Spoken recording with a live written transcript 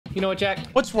You know what, Jack?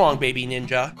 What's wrong, baby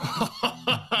ninja?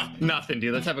 Nothing,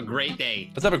 dude. Let's have a great day.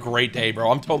 Let's have a great day,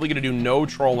 bro. I'm totally gonna do no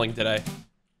trolling today.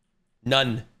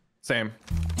 None. Same.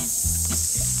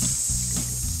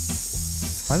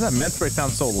 Why does that meth spray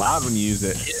sound so loud when you use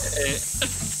it?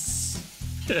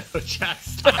 Jack,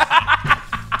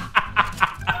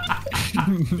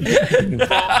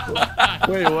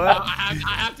 Wait, what?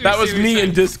 I have to That was me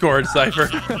in Discord, Cypher.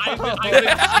 I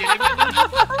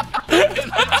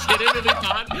legitimately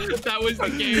thought that was the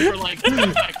game for like 2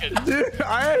 seconds. Dude,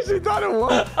 I actually thought it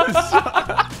was.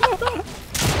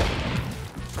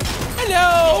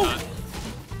 Hello.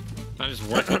 I just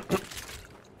working.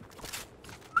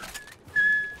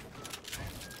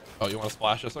 Oh, you want to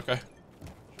splash us? Okay.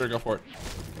 Sure, go for it.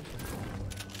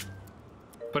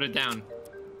 Put it down.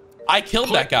 I killed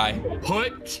that guy.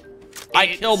 I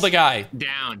killed the guy.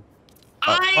 Down.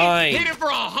 Fine. Hit it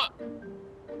for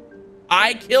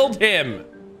I killed him.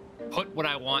 Put what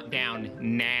I want down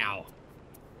now.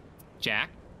 Jack.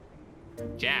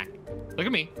 Jack. Look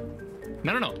at me.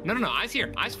 No. Eyes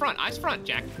here. Eyes front.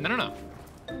 Jack. No.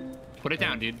 Put it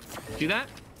down, dude. Do that.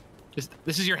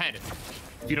 This is your head.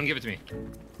 If you don't give it to me.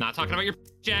 Not talking about your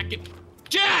jacket.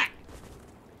 Jack!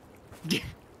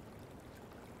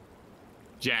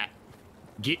 Jack.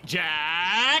 Get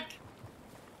Jack!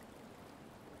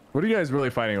 What are you guys really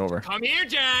fighting over? Come here,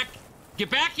 Jack! Get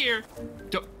back here!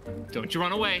 Don't you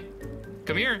run away.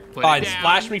 Come here. Put Fine, it down.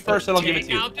 splash me first and I'll give it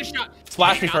to you.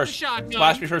 Splash me first.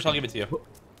 Splash me first, I'll give it to you.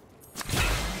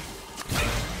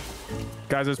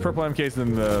 Guys, there's purple MKs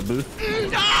in the booth.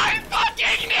 I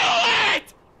fucking knew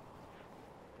it!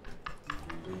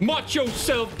 March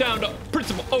yourself down to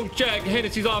Principal O'Jag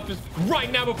Hennessy's office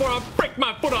right now before I break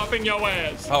my foot off in your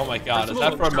ass. Oh my god, is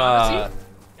that from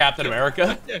Captain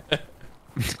America?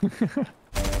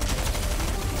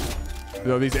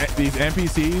 Yo, these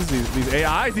NPCs, these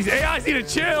AIs need to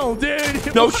chill,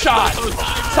 dude. No shot.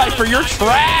 Cypher, you're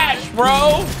trash,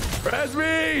 bro. Press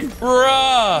me.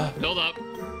 Bruh. Build up.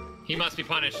 He must be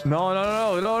punished. No,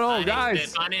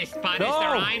 guys. Punish No. the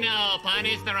rhino.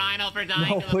 Punish the rhino for dying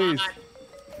No, to the please. bot.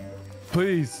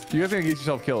 Please. You guys are gonna get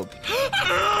yourself killed.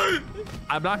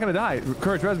 I'm not gonna die.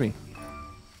 Courage, res me.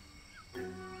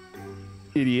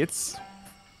 Idiots.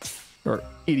 Or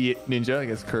idiot ninja. I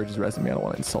guess Courage is resing me. I don't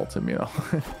want to insult him, you know.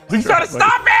 Please try to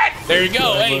stop it. There you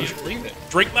go. Hey, Leave it.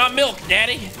 drink my milk,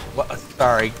 daddy. What?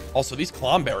 Sorry. Also, these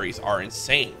clomberries are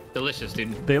insane. Delicious,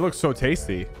 dude. They look so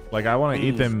tasty. Like, I want to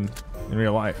eat them in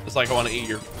real life. It's like I want to eat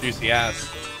your juicy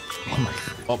ass. Oh my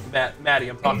god. Oh, Maddie,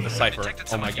 I'm talking to Cypher.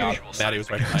 Oh my god. Maddie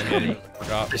was right behind me. I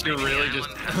forgot. You're really just...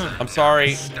 I'm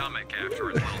sorry.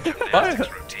 What?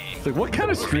 It's like, what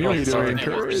kind of stream are you doing?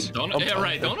 Don't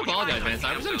apologize, man.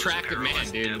 I was an attractive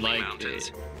man, dude. Like,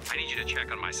 I need you to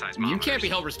check on my size. you can't be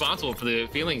held responsible for the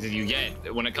feelings that you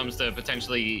get when it comes to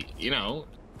potentially, you know,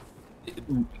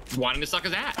 wanting to suck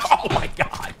his ass. Oh my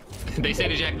god. They say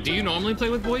to Jack, do you normally play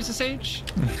with boys this age?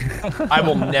 I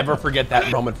will never forget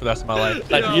that moment for the rest of my life.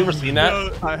 Have you ever seen that?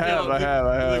 I have,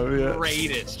 The yeah.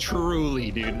 greatest,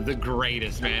 truly, dude. The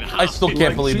greatest, man. I still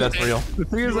can't believe that's real. The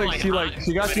thing is, like,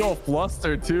 she got you all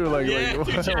flustered too. Like, Yeah,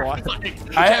 like, dude, why? like,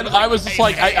 I was just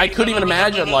like, I couldn't even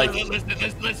imagine, like,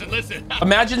 listen.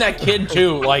 imagine that kid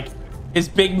too, like, his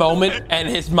big moment and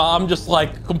his mom just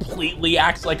like completely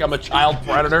acts like I'm a child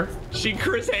predator. She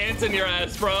Chris Hansen your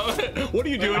ass, bro. What are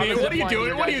you doing here? What are you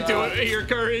doing? What are you doing here,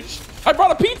 Courage? I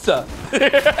brought a pizza.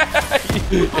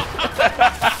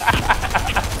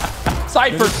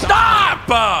 Cypher,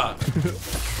 stop!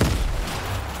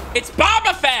 It's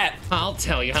Boba Fett! I'll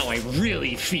tell you how I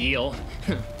really feel.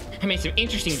 I made some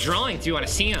interesting drawings. Do you want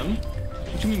to see them?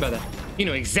 What do you mean by that? You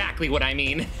know exactly what I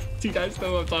mean. Do you guys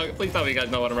know what I'm talking? Please tell me you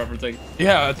guys know what I'm referencing.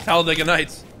 Yeah, it's Talladega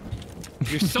Nights.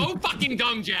 You're so fucking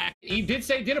dumb, Jack. He did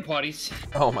say dinner parties.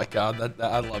 Oh my god,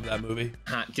 I love that movie.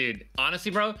 Dude, honestly,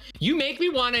 bro, you make me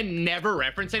want to never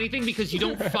reference anything because you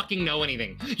don't fucking know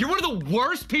anything. You're one of the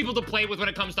worst people to play with when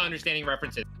it comes to understanding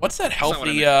references. What's that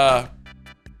healthy,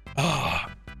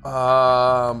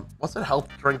 what's that health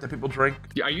drink that people drink?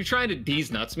 Are you trying to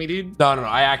D's nuts me, dude? No,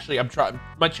 I'm trying.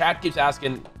 My chat keeps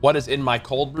asking what is in my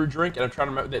cold brew drink, and I'm trying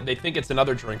to remember. They think it's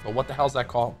another drink, but what the hell's that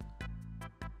called?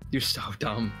 You're so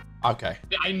dumb. Okay.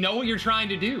 I know what you're trying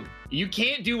to do. You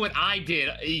can't do what I did.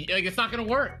 Like, it's not gonna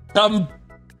work.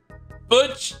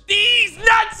 Put these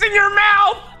nuts in your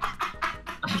mouth.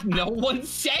 No one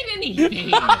said anything.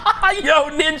 Yo,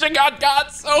 Ninja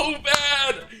got so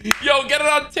bad. Yo, get it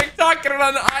on TikTok, get it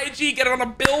on IG, get it on a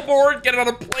billboard, get it on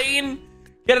a plane,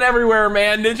 get it everywhere,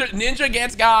 man. Ninja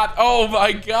gets got. Oh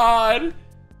my god.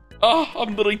 Oh,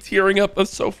 I'm literally tearing up.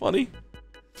 That's so funny.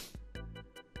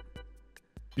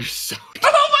 You're so.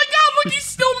 Oh my god, look, he's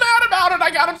still mad about about it.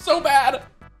 I got him so bad.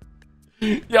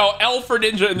 Yo, L for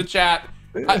Ninja in the chat.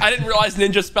 I didn't realize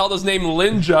Ninja spelled his name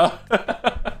Linja.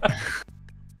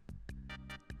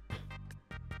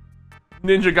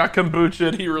 Ninja got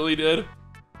kombucha. He really did.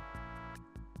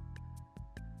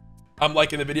 I'm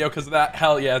liking the video because of that.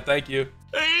 Hell yeah, thank you.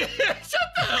 Shut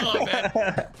the hell up,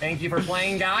 man. Thank you for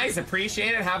playing, guys.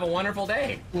 Appreciate it. Have a wonderful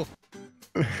day.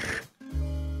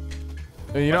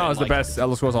 You know, I was the best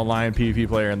Elder Scrolls Online PvP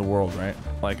player in the world, right?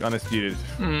 Like undisputed.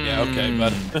 Yeah, okay,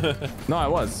 but No, I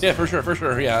was. yeah, for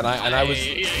sure. Yeah, and I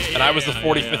was the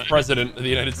 45th president of the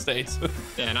United States.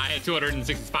 Yeah, and I had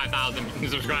 265,000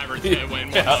 subscribers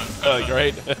when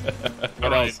Great.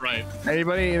 What else? Right.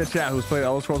 Anybody in the chat who's played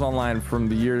Elder Scrolls Online from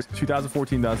the years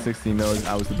 2014-2016 knows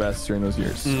I was the best during those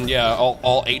years. Yeah,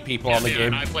 all 8 people on the game.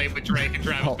 And I played with Drake and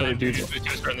Travis Scott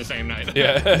just during the same night.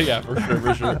 Yeah,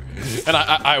 for sure. And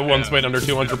I once weighed under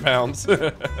 200 pounds.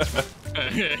 yeah.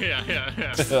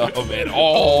 Oh man,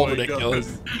 all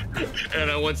ridiculous. And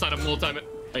I once on a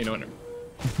you know what?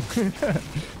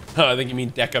 Oh, I think you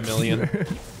mean decamillion,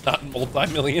 not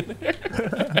multi-million.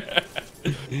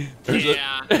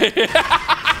 Yeah.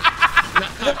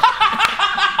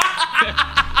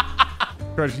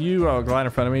 Courage, you glide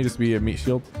in front of me just to be a meat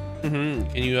shield. Can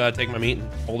you take my meat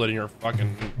and hold it in your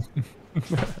fucking?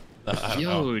 I don't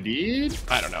know. Dude.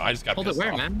 I don't know. I just got Hold it pissed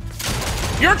where, off. man?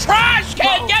 You're trash, kid.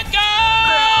 Whoa. Get good.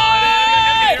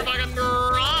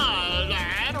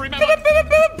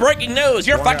 Breaking news.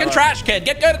 You're fucking trash, kid.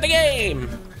 Get good at the game.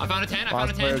 I found a 10. I Lost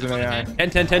found a 10. players in AI.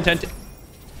 10.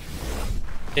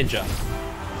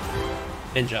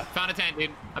 Ninja. Found a 10, dude.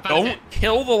 I found a Don't 10.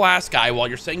 kill the last guy while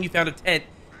you're saying you found a tent,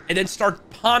 and then start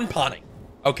pon-ponning.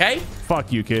 Okay?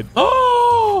 Fuck you, kid.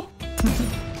 Oh.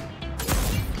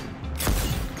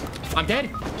 I'm dead.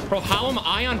 Bro, how am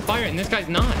I on fire and this guy's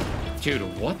not? Dude,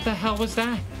 what the hell was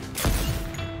that?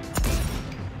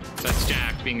 That's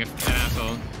Jack being an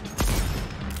asshole.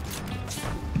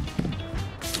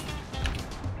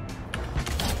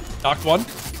 Knocked one.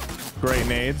 Great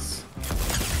nades.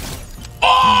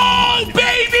 Oh,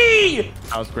 baby!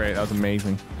 That was great. That was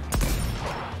amazing.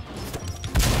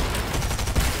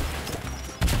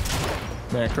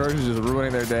 Man, Courage is just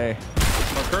ruining their day.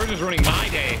 Well, Courage is ruining my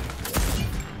day.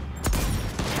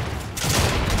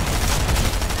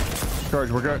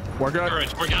 Courage, we're good. We're good.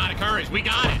 Courage, we got it. Courage, we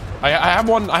got it. I had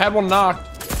one knocked.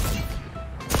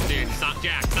 Dude, stop,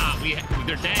 Jack. Stop.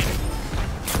 They're dead.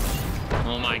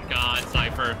 Oh my God,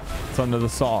 Cypher. It's under the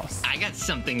sauce. I got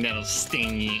something that'll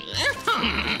sting you.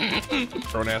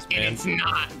 Grown ass And man. it's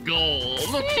not gold.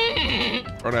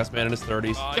 Grown ass man in his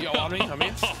 30s. Yo, on me.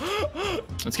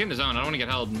 Let's get in the zone. I don't want to get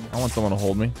held. I want someone to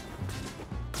hold me.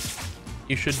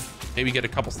 You should maybe get a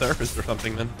couples therapist or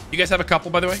something then. You guys have a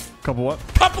couple, by the way? Couple what?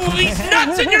 Couple of these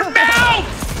nuts in your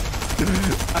mouth!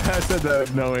 I said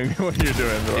that knowing what you're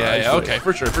doing, bro. Yeah, okay,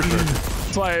 for sure.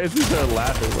 That's why it's just they're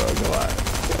laughing, bro. Go on.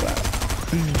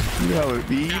 You know how it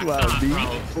be, Stop,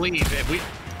 bro. Please, if we...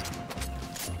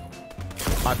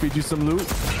 I feed you some loot.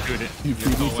 Dude, You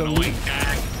feed me some away, loot.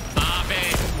 Jack. Stop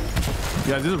it.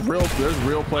 Yeah, there's real I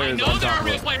players know on there top are of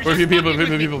real it. players. Where just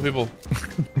people.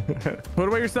 Put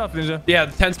away your stuff, Ninja. Yeah,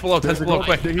 the tent's below, There's a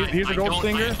quick. gold- Here's a gold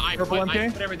stinger. Purple I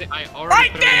MK. put everything. I already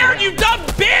Right put there, everything you dumb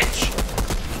bitch!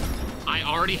 I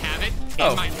already have it in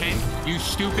Oh. my tent. You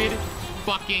stupid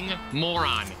fucking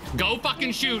moron. Go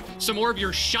fucking shoot some more of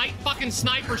your shite fucking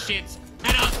sniper shits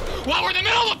at us while we're in the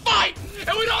middle of a fight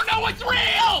and we don't know what's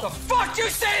real! The fuck you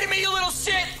say to me, you little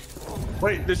shit?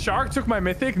 Wait, the shark took my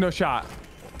mythic? No shot.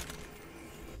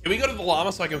 Can we go to the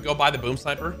llama so I can go buy the boom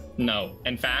sniper? No.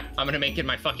 In fact, I'm gonna make it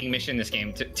my fucking mission this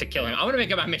game to kill him. I'm gonna make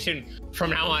it my mission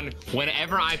from now on,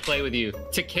 whenever I play with you,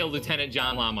 to kill Lieutenant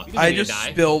John Llama. He doesn't I need to just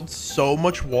die. spilled so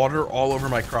much water all over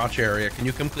my crotch area. Can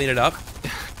you come clean it up?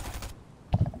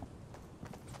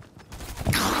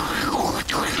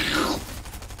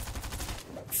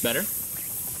 Better?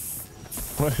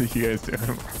 What are you guys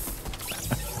doing?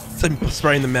 I'm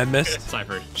spraying the med mist.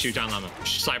 Cypher, shoot John Llama.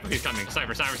 Cypher, he's coming.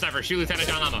 Cypher, shoot Lieutenant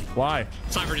John Llama. Why?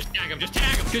 Cypher, just tag him,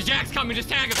 because Jack's coming, just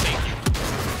tag him, thank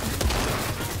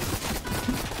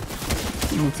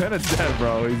you. Lieutenant's dead,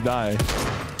 bro. He's dying.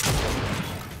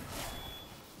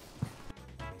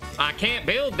 I can't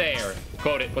build there.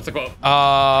 Quote it, what's the quote?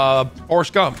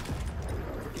 Forrest Gump.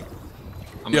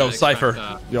 I'm Yo, gonna expect,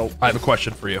 Cypher. Yo, I have a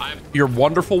question for you. I've- Your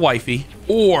wonderful wifey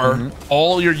or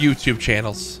all your YouTube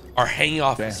channels are hanging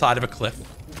off the Damn. side of a cliff.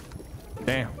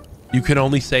 damn. You can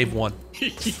only save one.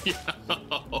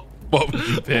 What would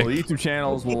you pick? Well, the YouTube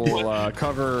channels will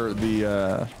cover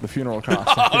the funeral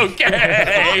costs.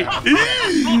 Okay.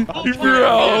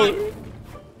 Bro.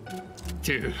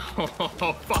 Dude,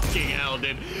 oh fucking hell,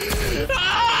 dude.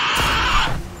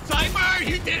 Ah! Cypher!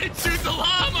 Sniper, you didn't shoot the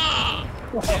llama!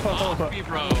 Get off me,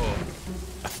 bro.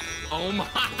 Oh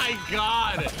my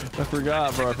god. I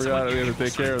forgot, bro. I forgot we had to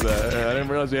take care of that. I didn't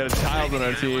realize we had a child on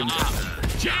our team.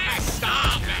 Jack,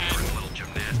 stop, man. Little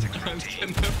gymnastics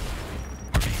routine.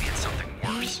 Or maybe it's something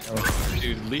worse.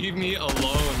 Dude, leave me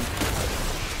alone.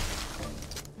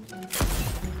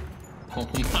 Oh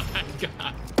my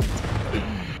god.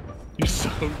 You're so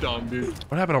dumb, dude.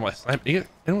 What happened on my snipe? You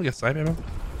don't get snipe ammo?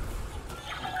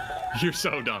 You're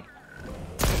so dumb.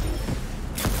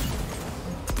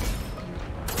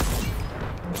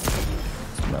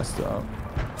 Messed up.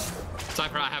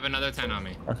 Cypher, I have another 10 on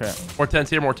me. Okay. More tents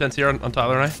here on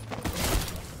Tyler and I.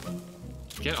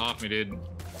 Get off me, dude.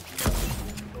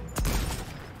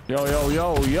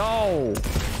 Yo.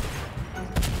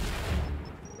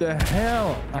 The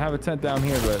hell? I have a tent down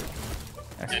here, but.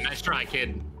 Yeah, nice try,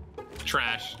 kid.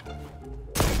 Trash.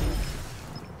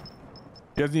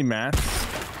 You guys need mats?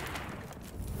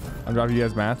 I'm dropping you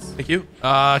guys mats. Thank you.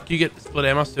 Can you get split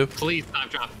ammo too? Please stop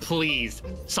drop. Please.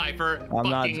 Cypher.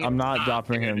 I'm not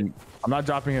dropping him. I'm not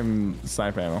dropping him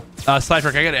snipe ammo.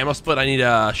 Cypher, can I get ammo split? I need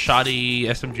a shoddy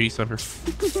SMG sniper.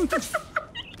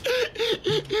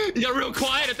 You got real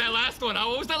quiet at that last one.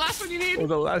 What was that last one you need? What was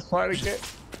the last part again?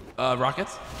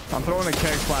 Rockets? I'm throwing a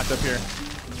keg splash up here.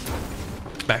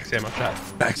 Max ammo shot.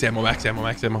 Max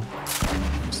ammo.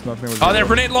 Just nothing was Oh, there,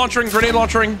 grenade launching.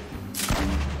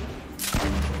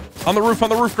 On the roof,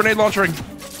 grenade launching.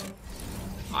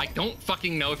 I don't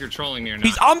fucking know if you're trolling me or not.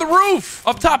 He's on the roof!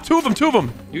 Up top, two of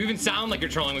them. You even sound like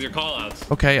you're trolling with your callouts.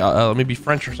 Okay, let me be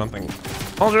French or something.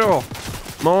 Bonjour.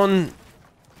 Mon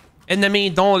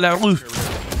ennemi dans la rue.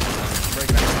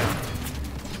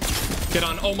 Get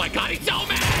on. Oh my god, he's so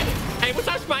mad! Hey, what's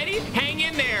up, Spidey? Hang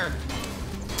in there.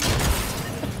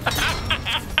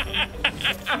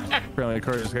 Apparently,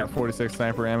 Kurt just got 46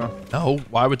 sniper ammo. No,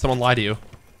 why would someone lie to you?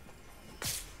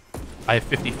 I have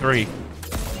 53.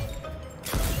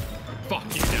 Fuck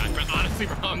you, Jack. But honestly,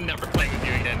 bro, I'm never playing with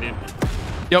you again, dude.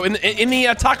 Yo, in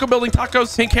the taco building,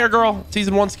 tacos, pink hair girl,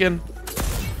 season 1 skin.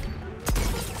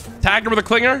 Tagged her with a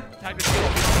clinger. Tagged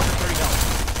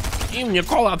her even your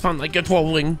call out sound like you're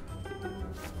trolling.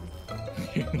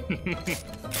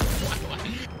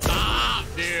 Stop,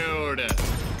 dude.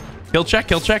 Kill check.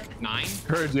 9.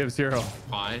 Courage, you have 0.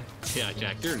 5. Yeah,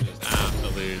 Jack, you're just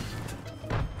absolute.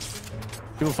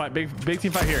 People fight. Big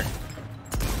team fight here.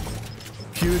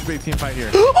 Huge big team fight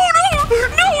here. Oh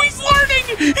no, he's learning.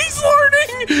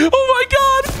 Oh my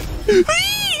god.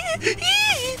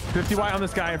 50 white on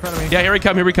this guy in front of me. Yeah, here we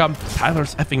come.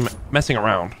 Tyler's effing messing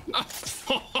around.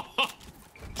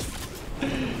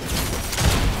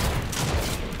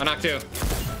 I knocked 2.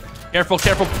 Careful,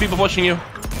 people pushing you.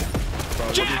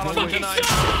 Jack, fucking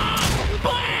stop!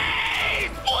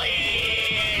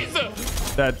 Please!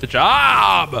 Good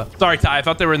job. Sorry, Ty. I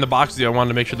thought they were in the box. I wanted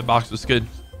to make sure the box was good.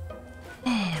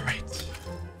 All right.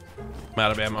 I'm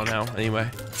out of ammo now. Anyway.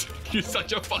 You're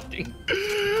such a fucking.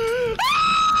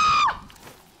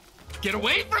 Get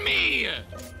away from me!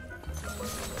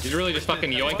 You really just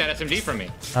fucking yoinked that SMG from me.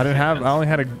 I only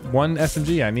had one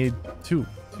SMG. I need 2.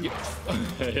 Yeah.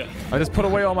 I just put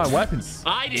away all my weapons.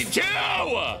 I did too!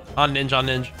 On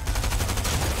ninja.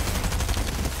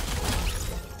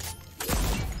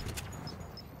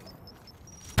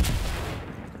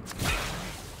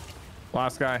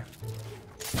 Last guy.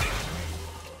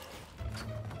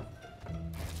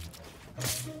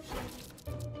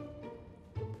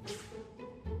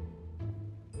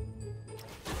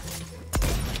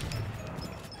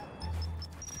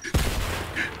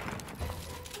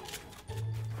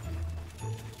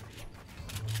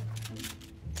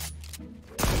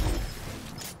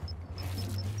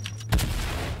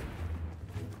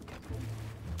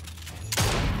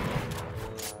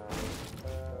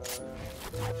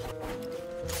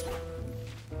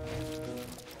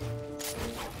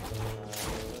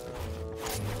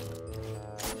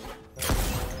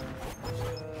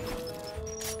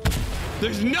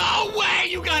 There's no way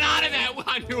you got out of that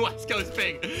on your West Coast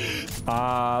ping.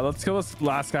 Let's kill this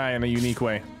last guy in a unique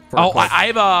way. Oh,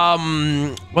 I have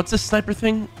what's this sniper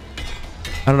thing?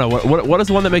 I don't know. What is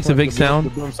the one that makes a big sound? The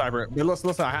boom sniper. But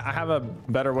listen, I have a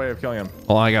better way of killing him.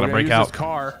 Well, I gotta break out. This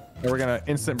car, and we're gonna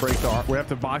instant break the arm. We have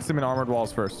to box him in armored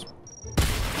walls first.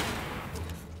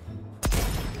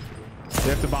 We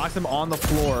have to box him on the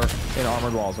floor in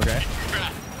armored walls, okay?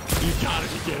 You gotta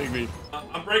be kidding me.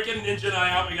 I'm breaking Ninja and I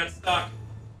out. We got stuck.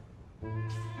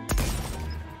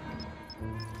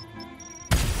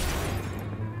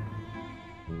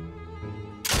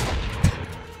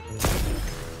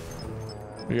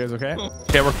 You guys okay?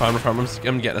 Yeah, we're fine.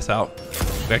 I'm getting us out.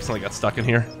 We accidentally got stuck in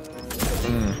here.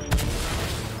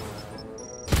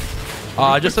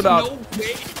 Just about No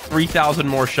way. 3,000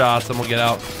 more shots, and we'll get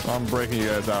out. I'm breaking you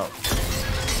guys out.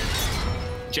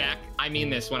 Jack, I mean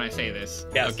this when I say this.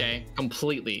 Yes. Okay?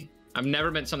 Completely. I've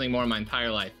never meant something more in my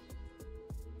entire life.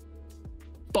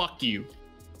 Fuck you.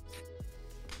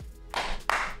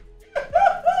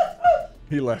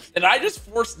 He left. Did I just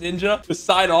force Ninja to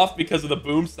sign off because of the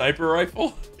boom sniper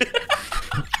rifle?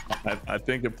 I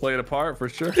think it played a part for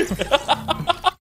sure.